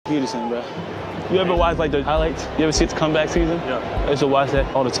Peterson, bro. You ever watch like the highlights? You ever see the comeback season? Yeah. I used to watch that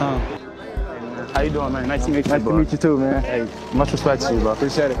all the time. How you doing, man? Nice to meet you, Nice to meet you too, man. Hey, much respect to you, bro.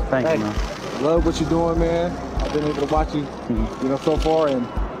 Appreciate it. Thank hey, you, man. Love what you're doing, man. I've been able to watch you, so far, and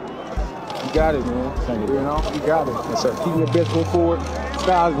you got it, man. Thank you. You know, you got it. Yes, sir. Keep your best foot forward. The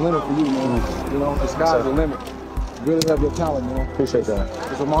sky's the limit for you, man. The sky's the limit. You really have your talent, man. Appreciate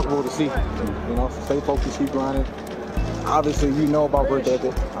that. It's remarkable to see. So stay focused, keep grinding. Obviously, you know about work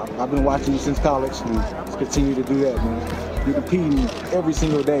ethic. I've been watching you since college. Just continue to do that, man. You're competing every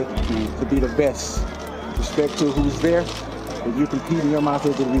single day to be the best. Respect to who's there. If you compete in your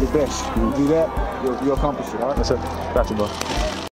mindset to be the best, you do that, you'll accomplish it, all right? That's it. Got you, bro.